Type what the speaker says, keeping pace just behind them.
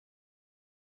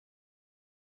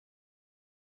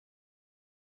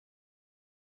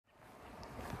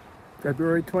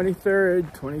February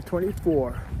 23rd,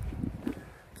 2024.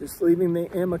 Just leaving the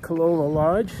Amicalola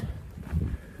Lodge.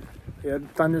 We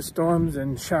had thunderstorms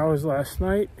and showers last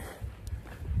night.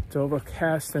 It's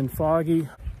overcast and foggy.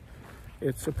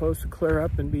 It's supposed to clear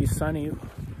up and be sunny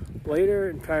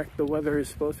later. In fact, the weather is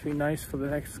supposed to be nice for the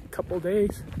next couple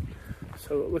days.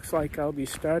 So it looks like I'll be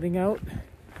starting out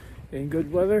in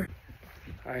good weather.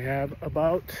 I have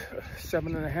about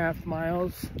 7.5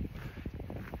 miles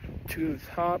to the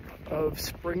top of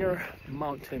Springer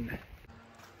Mountain.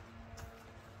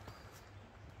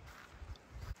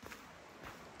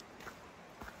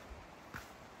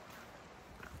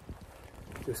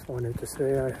 Just wanted to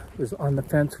say I was on the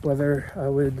fence whether I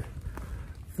would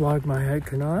vlog my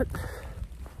hike or not.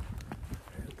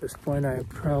 At this point I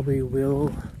probably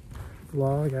will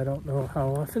vlog, I don't know how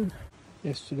often.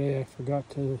 Yesterday I forgot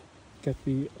to get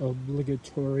the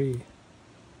obligatory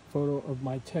photo of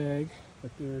my tag,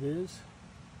 but there it is.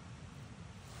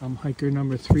 I'm hiker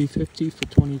number 350 for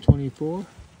 2024.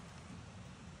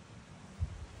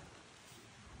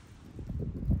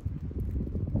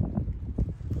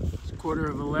 It's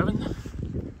 11:15.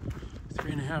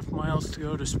 3.5 miles to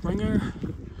go to Springer,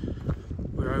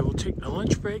 where I will take a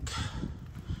lunch break,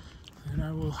 and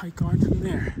I will hike on from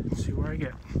there and see where I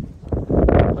get.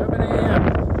 11 a.m.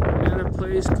 I'm at a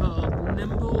place called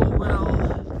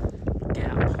Nimblewell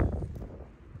Gap.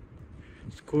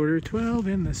 It's 11:45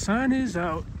 and the sun is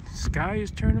out. Sky is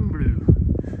turning blue.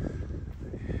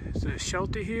 There's a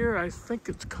shelter here. I think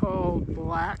it's called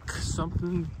Black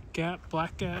Gap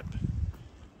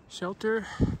Shelter.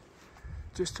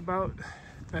 Just about,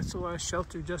 that's the last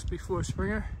shelter just before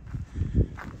Springer.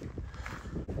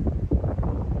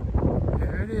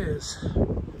 There it is.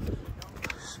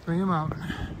 Springer Mountain.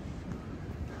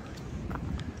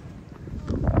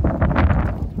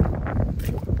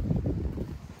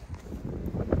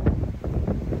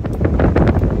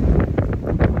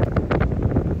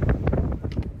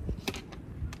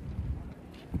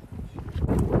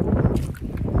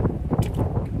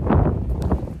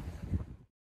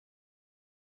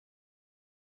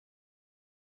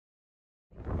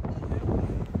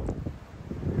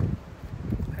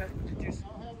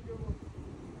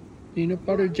 Peanut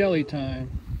butter jelly time.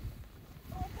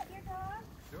 Oh, is that your dog?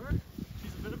 Sure.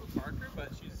 She's a bit of a barker, but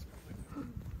she's...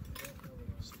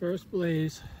 It's first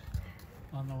blaze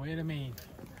on the way to Maine.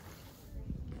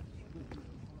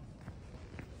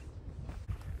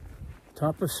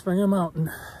 Top of Springer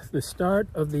Mountain, the start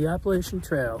of the Appalachian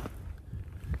Trail.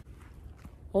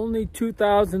 Only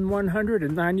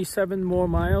 2,197 more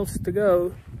miles to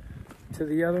go to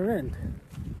the other end.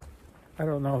 I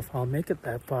don't know if I'll make it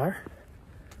that far.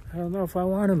 I don't know if I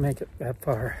want to make it that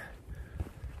far.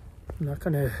 I'm not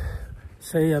going to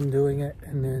say I'm doing it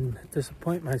and then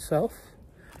disappoint myself.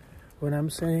 What I'm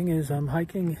saying is I'm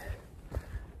hiking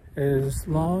as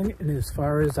long and as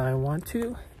far as I want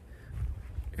to.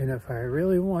 And if I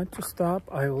really want to stop,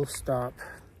 I will stop.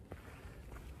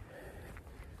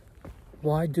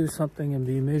 Why do something and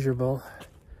be miserable?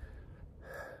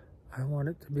 I want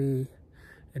it to be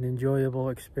an enjoyable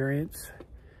experience.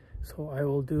 So I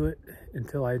will do it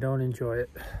until I don't enjoy it.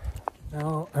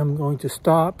 Now I'm going to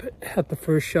stop at the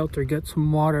first shelter, get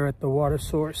some water at the water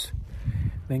source,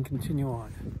 then continue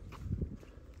on.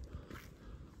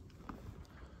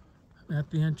 I'm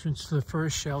at the entrance to the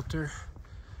first shelter,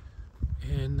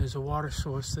 and there's a water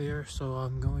source there, so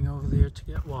I'm going over there to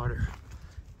get water.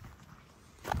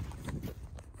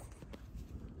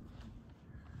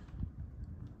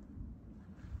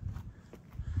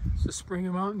 It's the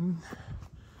Springer Mountain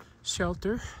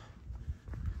shelter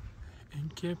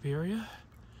and camp area.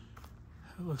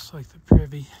 It looks like the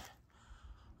privy.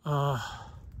 A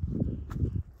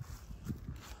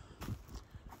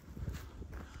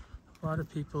lot of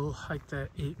people hike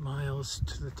that 8 miles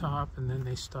to the top and then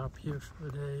they stop here for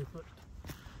the day, but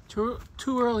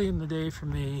too early in the day for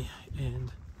me,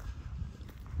 and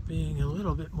being a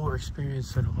little bit more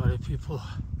experienced than a lot of people,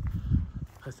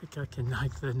 I think I can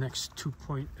hike the next 2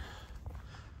 point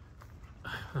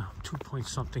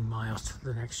something miles to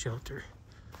the next shelter.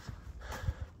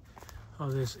 Oh,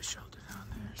 there's a shelter down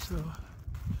there, so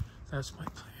that's my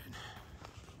plan.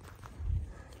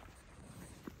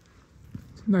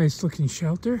 It's a nice looking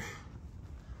shelter.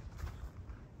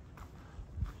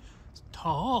 It's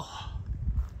tall.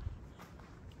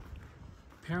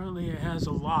 Apparently it has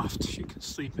a loft she can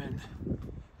sleep in.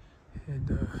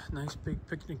 And a nice big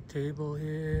picnic table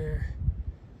here.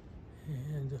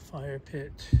 And a fire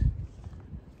pit.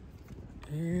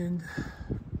 And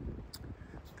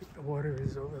I think the water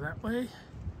is over that way.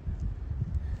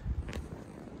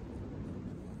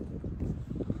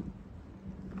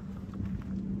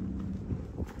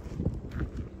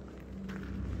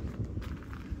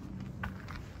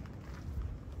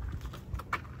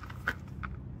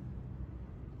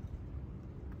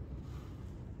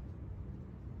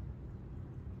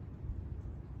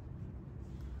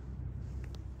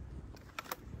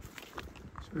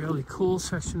 Really cool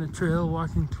section of trail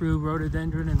walking through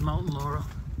rhododendron and mountain laurel.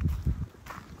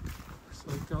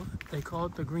 So they call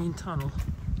it the Green Tunnel.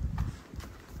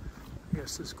 I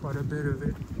guess there's quite a bit of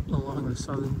it along the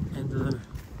southern end of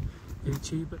the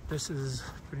HE, but this is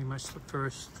pretty much the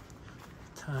first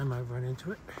time I've run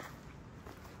into it.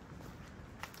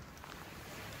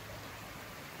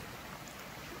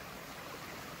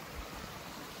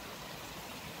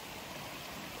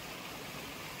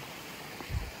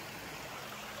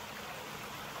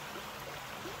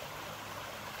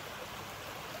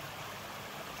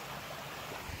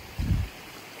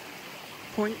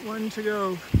 .1 to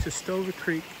go to Stover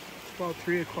Creek. It's about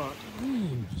 3 o'clock.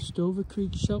 Stover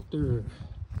Creek Shelter.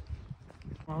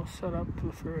 All set up for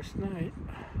the first night.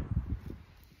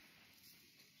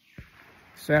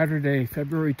 Saturday,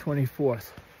 February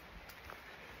 24th.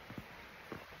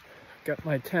 Got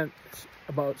my tent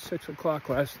about 6 o'clock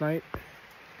last night.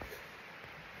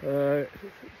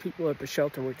 People at the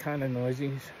shelter were kind of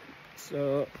noisy,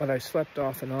 but I slept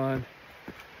off and on.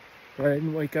 But I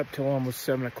didn't wake up till almost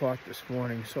 7 o'clock this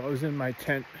morning, so I was in my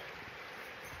tent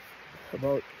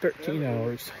about 13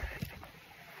 hours.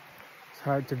 It's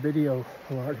hard to video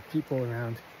a lot of people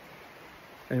around.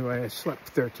 Anyway, I slept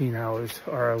 13 hours,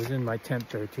 or I was in my tent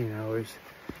 13 hours.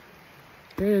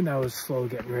 And I was slow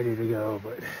getting ready to go,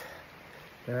 but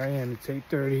there I am. It's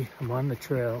 8:30. I'm on the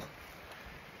trail,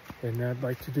 and I'd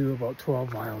like to do about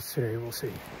 12 miles today. We'll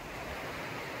see.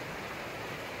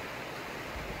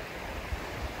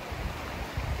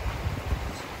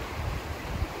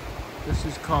 This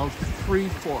is called Three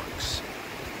Forks.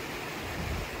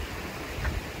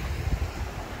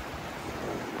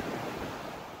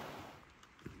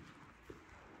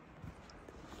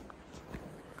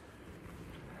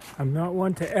 I'm not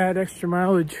one to add extra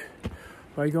mileage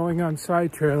by going on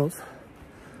side trails,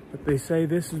 but they say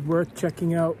this is worth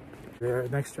checking out. There's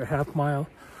an extra half mile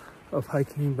of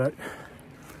hiking, but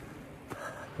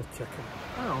let's check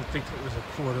it. I don't think it was a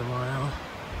quarter mile.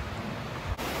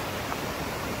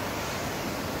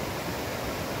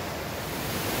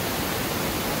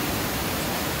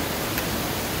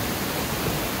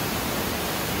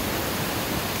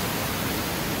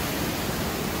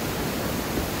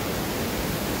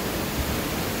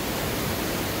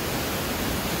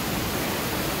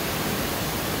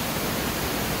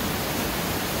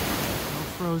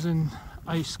 Frozen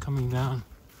ice coming down.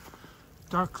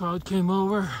 Dark cloud came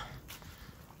over,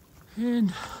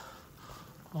 and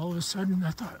all of a sudden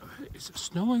I thought, is it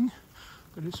snowing?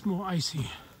 But it's more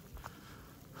icy.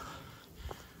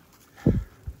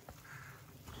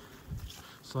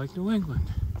 It's like New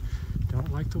England.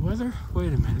 Don't like the weather?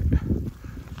 Wait a minute.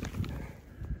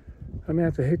 I'm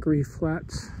at the Hickory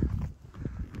Flats.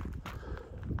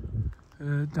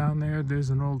 Down there's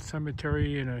an old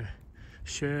cemetery and a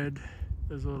shed.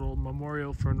 There's a little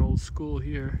memorial for an old school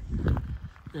here.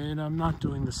 And I'm not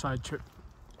doing the side trip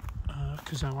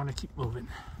because I want to keep moving.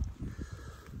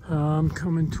 I'm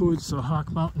coming towards the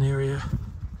Hawk Mountain area.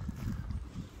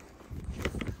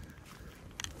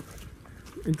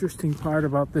 Interesting part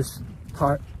about this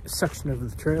section of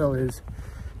the trail is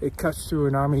it cuts through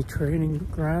an Army training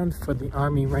ground for the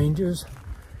Army Rangers.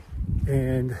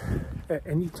 And at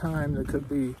any time there could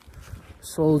be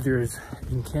soldiers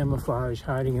in camouflage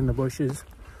hiding in the bushes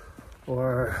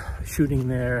or shooting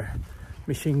their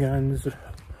machine guns.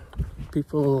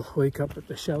 People wake up at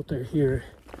the shelter, hear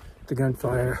the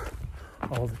gunfire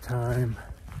all the time,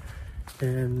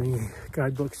 and the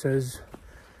guidebook says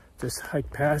just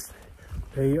hike past.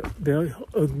 They'll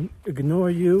ignore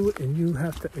you, and you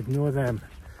have to ignore them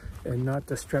and not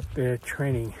disrupt their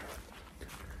training.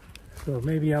 So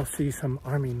maybe I'll see some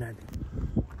Army men.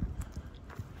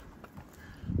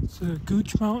 It's a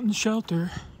Gooch Mountain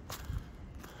shelter.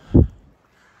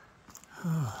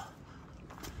 I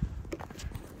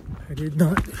did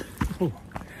not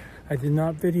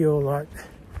video a lot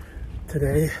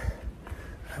today.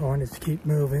 I wanted to keep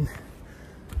moving.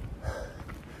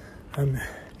 I'm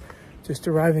just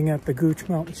arriving at the Gooch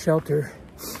Mountain shelter.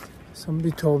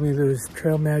 Somebody told me there's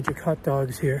Trail Magic hot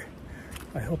dogs here.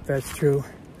 I hope that's true.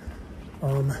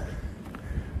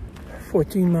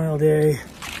 14-mile day.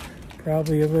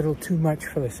 Probably a little too much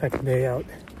for the second day out.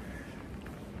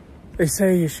 They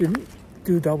say you should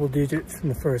do double digits in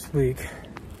the first week.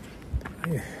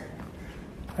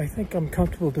 I think I'm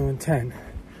comfortable doing 10.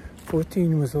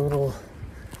 14 was a little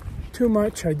too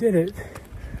much. I did it,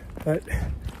 but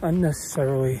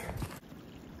unnecessarily.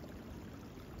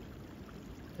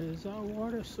 There's our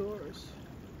water source.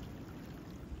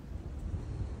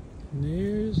 And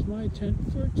there's my tent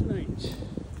for tonight.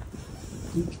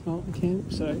 Gooch Mountain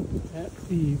campsite at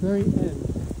the very end.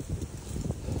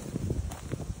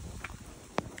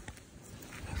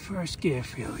 first gear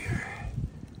failure.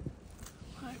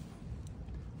 My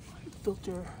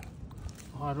filter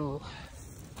bottle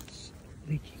is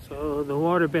leaking. So the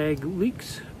water bag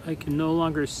leaks. I can no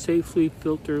longer safely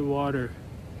filter water.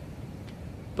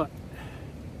 But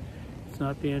it's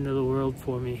not the end of the world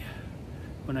for me.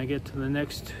 When I get to the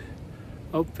next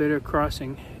outfitter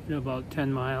crossing in about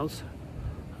 10 miles,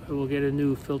 I will get a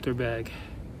new filter bag.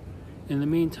 In the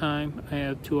meantime, I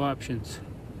have two options.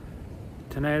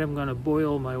 Tonight I'm going to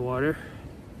boil my water,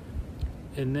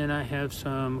 and then I have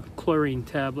some chlorine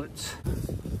tablets.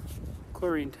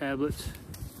 Chlorine tablets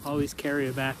always carry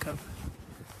a backup,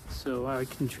 so I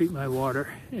can treat my water,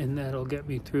 and that'll get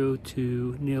me through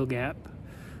to Neil Gap,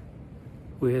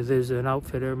 where there's an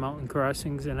outfitter, Mountain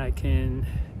Crossings, and I can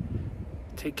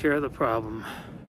take care of the problem.